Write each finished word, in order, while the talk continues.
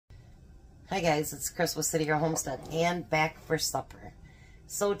Hi guys, it's Chris with City Girl Homestead and back for supper.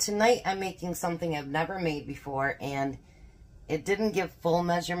 So tonight I'm making something I've never made before, and it didn't give full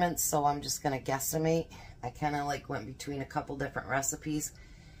measurements, so I'm just going to guesstimate. I kind of like went between a couple different recipes,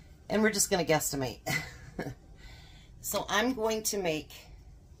 and we're just going to guesstimate. So I'm going to make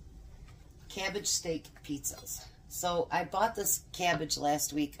cabbage steak pizzas. So I bought this cabbage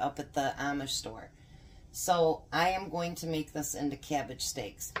last week up at the Amish store. So I am going to make this into cabbage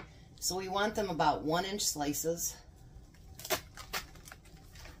steaks. So we want them about 1-inch slices.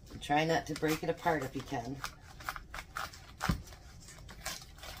 Try not to break it apart if you can.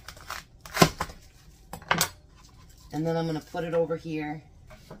 And then I'm going to put it over here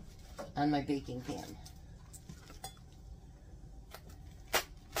on my baking pan.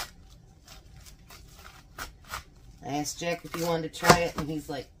 I asked Jack if he wanted to try it, and he's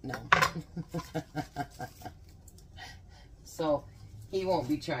like, no. So he won't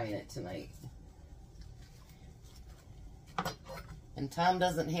be trying it tonight. And Tom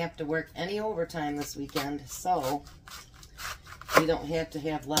doesn't have to work any overtime this weekend, so we don't have to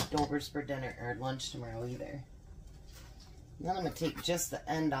have leftovers for dinner or lunch tomorrow either. Then I'm going to take just the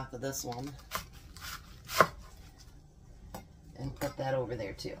end off of this one and put that over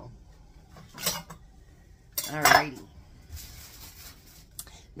there too. Alrighty.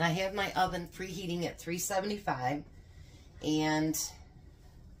 Now I have my oven preheating at 375, and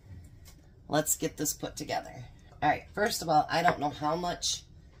let's get this put together. Alright, first of all, I don't know how much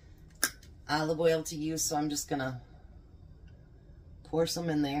olive oil to use, so I'm just going to pour some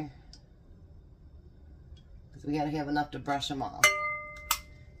in there, because we got to have enough to brush them off.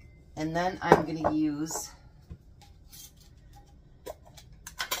 And then I'm going to use,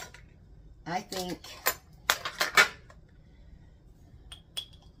 I think,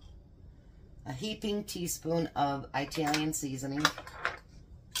 a heaping teaspoon of Italian seasoning.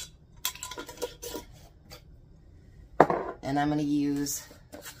 And I'm going to use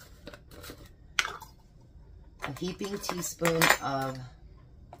a heaping teaspoon of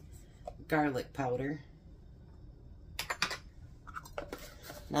garlic powder.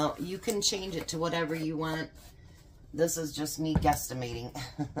 Now, you can change it to whatever you want. This is just me guesstimating.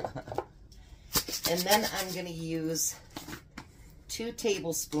 And then I'm going to use 2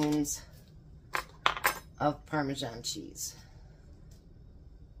 tablespoons of Parmesan cheese.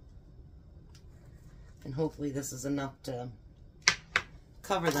 And hopefully this is enough to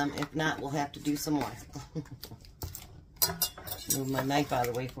cover them. If not, we'll have to do some more. Move my knife out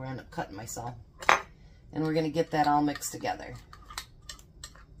of the way before I end up cutting myself. And we're going to get that all mixed together.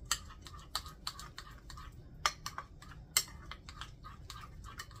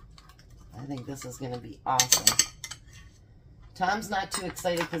 I think this is going to be awesome. Tom's not too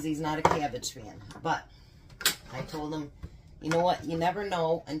excited because he's not a cabbage fan, but I told him, you know what, you never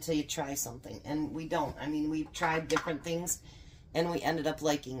know until you try something. And we don't. I mean, we've tried different things and we ended up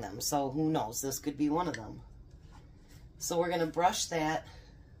liking them. So who knows, this could be one of them. So we're going to brush that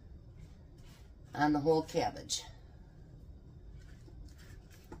on the whole cabbage.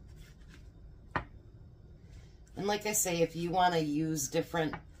 And like I say, if you want to use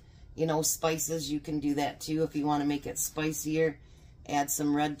different, you know, spices, you can do that too. If you want to make it spicier, add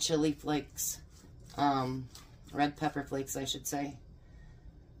some red chili flakes, red pepper flakes, I should say.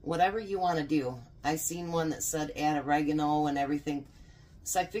 Whatever you want to do. I seen one that said add oregano and everything.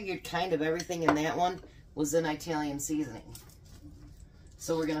 So I figured kind of everything in that one was in Italian seasoning.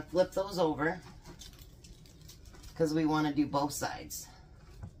 So we're going to flip those over because we want to do both sides.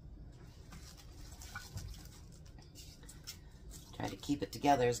 Try to keep it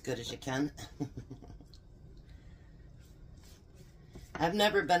together as good as you can. I've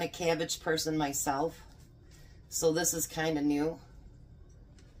never been a cabbage person myself, so this is kind of new.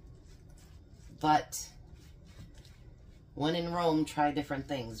 But when in Rome, try different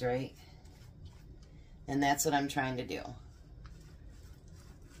things, right? And that's what I'm trying to do.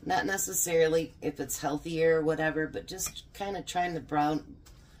 Not necessarily if it's healthier or whatever, but just kind of trying to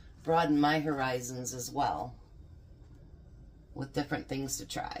broaden my horizons as well, with different things to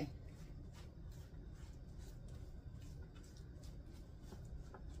try.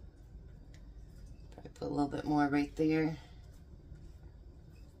 Probably put a little bit more right there.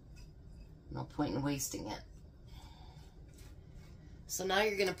 No point in wasting it. So now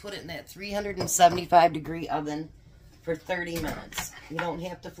you're going to put it in that 375-degree oven for 30 minutes. You don't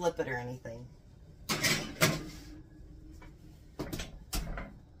have to flip it or anything. I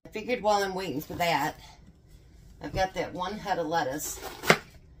figured while I'm waiting for that, I've got that one head of lettuce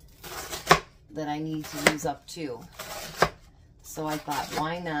that I need to use up too. So I thought,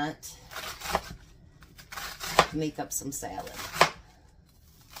 why not make up some salad?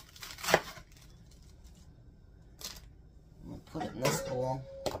 put it in this bowl.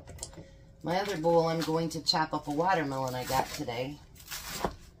 My other bowl, I'm going to chop up a watermelon I got today.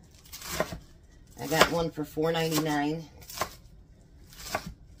 I got one for $4.99,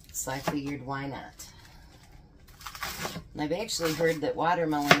 so I figured why not. And I've actually heard that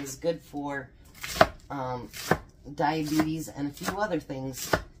watermelon is good for diabetes and a few other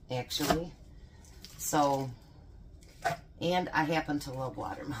things, actually. So, and I happen to love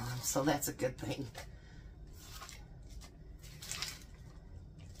watermelon, so that's a good thing.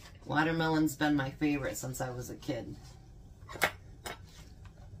 Watermelon's been my favorite since I was a kid.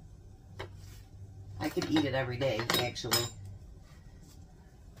 I could eat it every day, actually.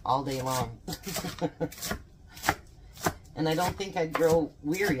 All day long. And I don't think I'd grow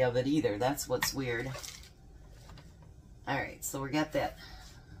weary of it either. That's what's weird. Alright, so we got that.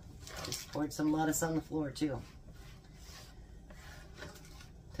 Just poured some lettuce on the floor, too.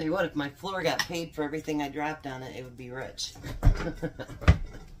 Tell you what, if my floor got paid for everything I dropped on it, it would be rich.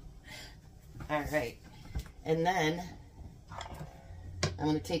 Alright, and then I'm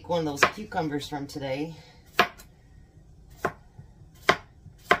going to take one of those cucumbers from today.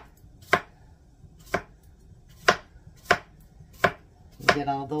 Get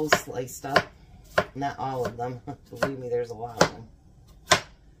all those sliced up. Not all of them. Believe me, there's a lot of them.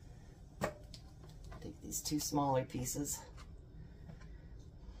 Take these two smaller pieces.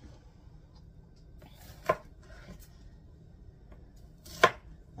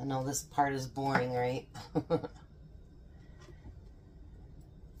 I know this part is boring, right?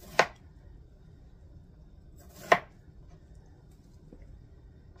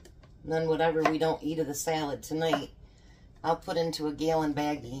 And then whatever we don't eat of the salad tonight, I'll put into a gallon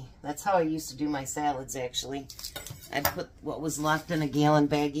baggie. That's how I used to do my salads, actually. I'd put what was left in a gallon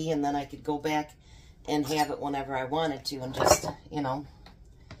baggie, and then I could go back and have it whenever I wanted to and just, you know,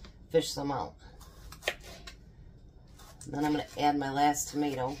 fish them out. And then I'm going to add my last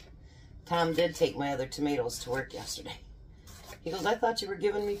tomato. Tom did take my other tomatoes to work yesterday. He goes, I thought you were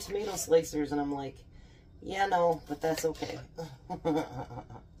giving me tomato slicers. And I'm like, yeah, no, but that's okay.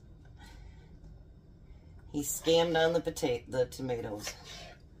 He scammed on the tomatoes.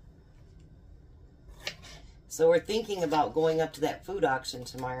 So we're thinking about going up to that food auction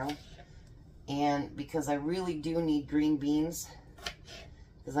tomorrow. And because I really do need green beans,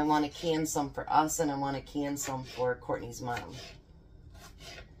 because I want to can some for us and I want to can some for Courtney's mom.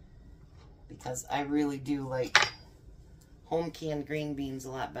 Because I really do like home canned green beans a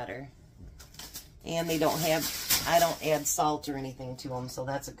lot better. And they don't have, I don't add salt or anything to them, so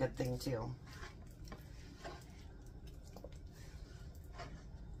that's a good thing too.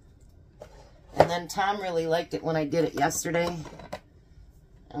 And then Tom really liked it when I did it yesterday.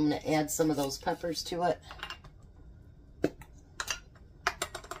 I'm going to add some of those peppers to it.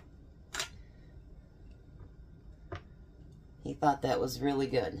 He thought that was really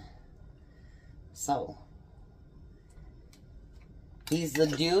good. So, he's the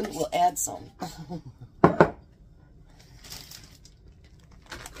dude, we'll add some.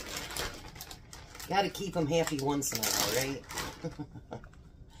 Gotta keep him happy once in a while, right?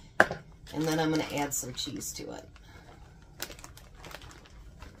 And then I'm going to add some cheese to it.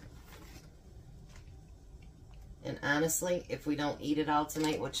 And honestly, if we don't eat it all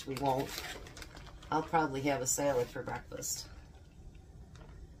tonight, which we won't, I'll probably have a salad for breakfast.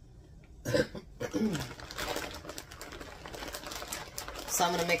 So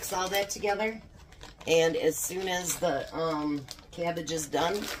I'm going to mix all that together, and as soon as the cabbage is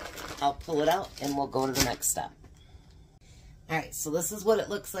done, I'll pull it out and we'll go to the next step. Alright, so this is what it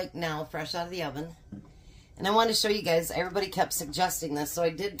looks like now, fresh out of the oven. And I want to show you guys, everybody kept suggesting this, so I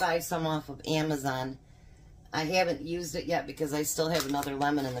did buy some off of Amazon. I haven't used it yet because I still have another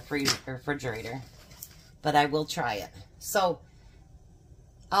lemon in the refrigerator, but I will try it. So,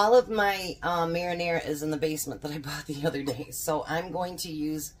 all of my marinara is in the basement that I bought the other day. So I'm going to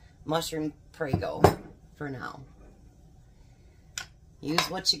use mushroom Prego for now. Use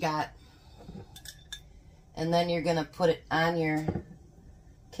what you got. And then you're going to put it on your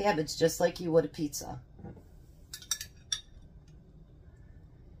cabbage just like you would a pizza.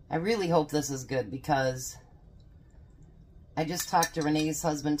 I really hope this is good because I just talked to Renee's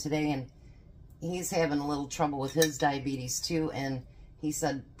husband today and he's having a little trouble with his diabetes too, and he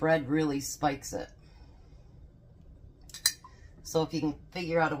said bread really spikes it. So if you can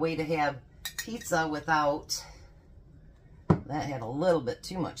figure out a way to have pizza without, that had a little bit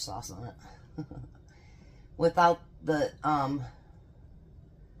too much sauce on it, without the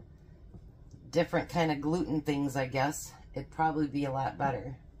different kind of gluten things, I guess, it'd probably be a lot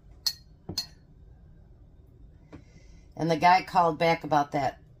better. And the guy called back about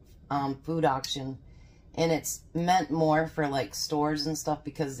that food auction, And it's meant more for like stores and stuff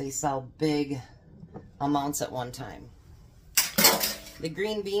because they sell big amounts at one time. The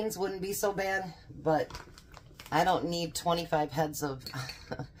green beans wouldn't be so bad, but I don't need 25 heads of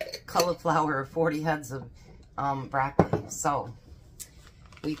cauliflower or 40 heads of broccoli. So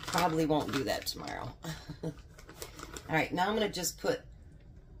we probably won't do that tomorrow. All right, now I'm going to just put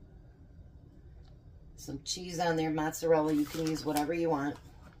some cheese on there, mozzarella. You can use whatever you want.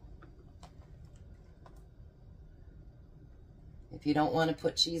 If you don't want to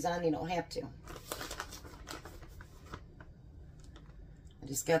put cheese on, you don't have to. I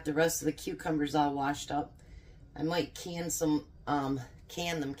just got the rest of the cucumbers all washed up. I might can some,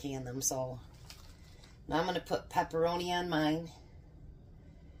 can them. So now I'm going to put pepperoni on mine.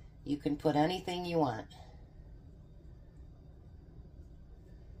 You can put anything you want.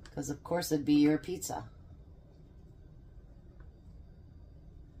 Because of course it'd be your pizza.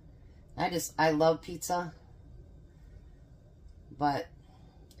 I love pizza. But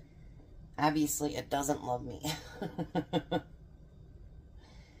obviously it doesn't love me.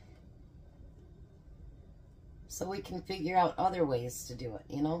 So we can figure out other ways to do it,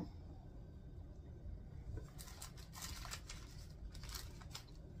 you know?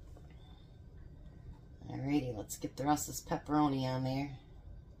 Alrighty, let's get the rest of this pepperoni on there.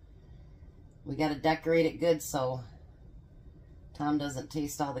 We got to decorate it good so Tom doesn't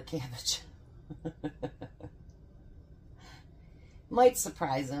taste all the cabbage. Might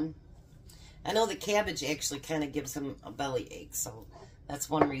surprise him. I know the cabbage actually kind of gives him a bellyache, so that's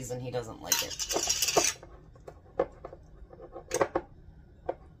one reason he doesn't like it.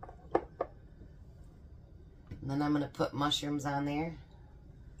 And then I'm going to put mushrooms on there.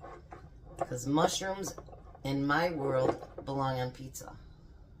 Because mushrooms, in my world, belong on pizza.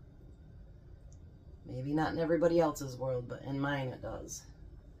 Maybe not in everybody else's world, but in mine it does.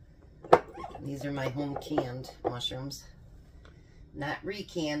 These are my home canned mushrooms. Not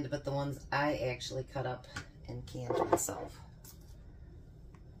recanned, but the ones I actually cut up and canned myself.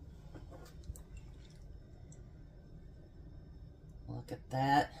 Look at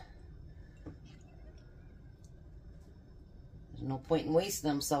that. There's no point in wasting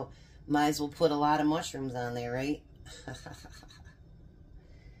them, so might as well put a lot of mushrooms on there, right?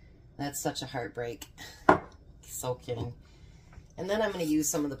 That's such a heartbreak. So kidding. And then I'm going to use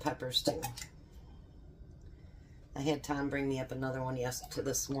some of the peppers too. I had Tom bring me up another one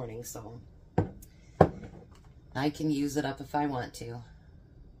this morning, so I can use it up if I want to.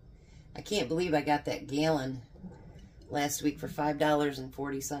 I can't believe I got that gallon last week for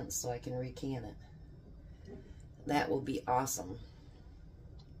 $5.40, so I can recan it. That will be awesome.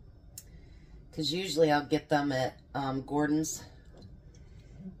 Because usually I'll get them at Gordon's,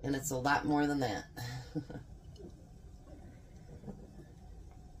 and it's a lot more than that.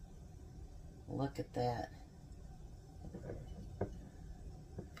 Look at that.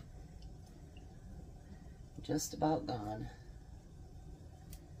 Just about gone.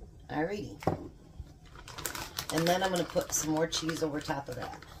 Alrighty. And then I'm going to put some more cheese over top of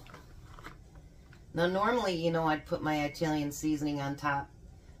that. Now normally, you know, I'd put my Italian seasoning on top,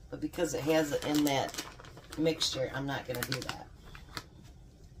 but because it has it in that mixture, I'm not going to do that.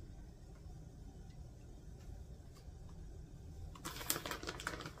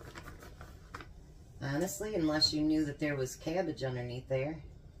 Honestly, unless you knew that there was cabbage underneath there,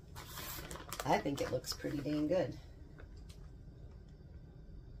 I think it looks pretty dang good.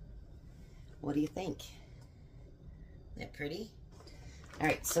 What do you think? Isn't that pretty?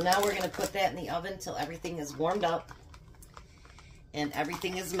 Alright, so now we're going to put that in the oven till everything is warmed up and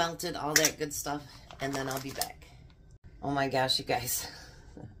everything is melted, all that good stuff, and then I'll be back. Oh my gosh, you guys.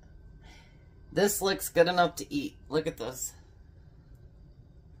 This looks good enough to eat. Look at this.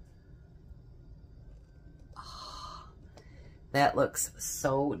 Oh, that looks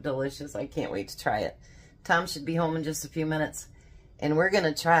so delicious. I can't wait to try it. Tom should be home in just a few minutes, and we're going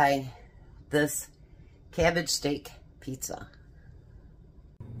to try this cabbage steak pizza.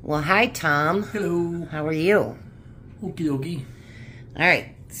 Well, hi, Tom. Hello. How are you? Okie dokie. All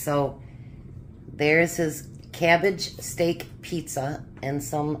right, so there's his cabbage steak pizza and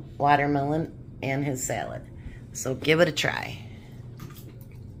some watermelon and his salad. So give it a try.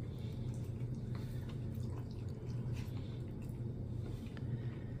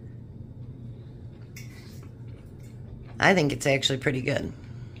 I think it's actually pretty good.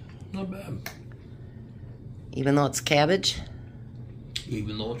 Not bad. Even though it's cabbage?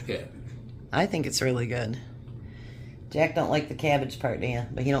 Even though it's cabbage. I think it's really good. Jack don't like the cabbage part, do you?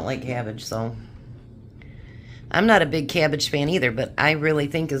 But he don't like cabbage, so... I'm not a big cabbage fan either, but I really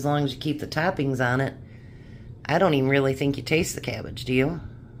think as long as you keep the toppings on it, I don't even really think you taste the cabbage, do you?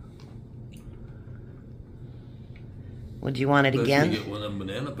 Would you want it But again? you get one of them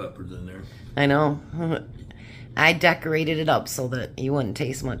banana peppers in there. I know. I decorated it up so that you wouldn't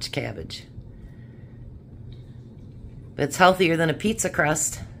taste much cabbage. But it's healthier than a pizza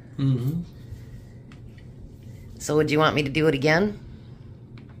crust. Mm-hmm. So would you want me to do it again?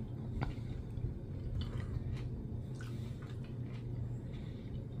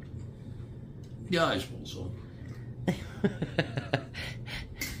 Yeah, I suppose so.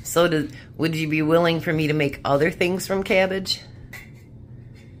 So would you be willing for me to make other things from cabbage?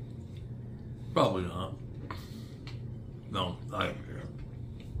 Probably not. No, I don't care.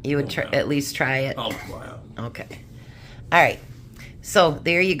 You would try, at least try it? I'll try it. Okay. All right. So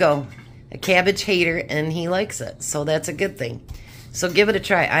there you go. A cabbage hater, and he likes it. So that's a good thing. So give it a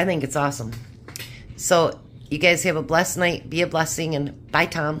try. I think it's awesome. So you guys have a blessed night. Be a blessing. And bye,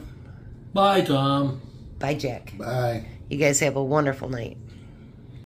 Tom. Bye, Tom. Bye, Jack. Bye. You guys have a wonderful night.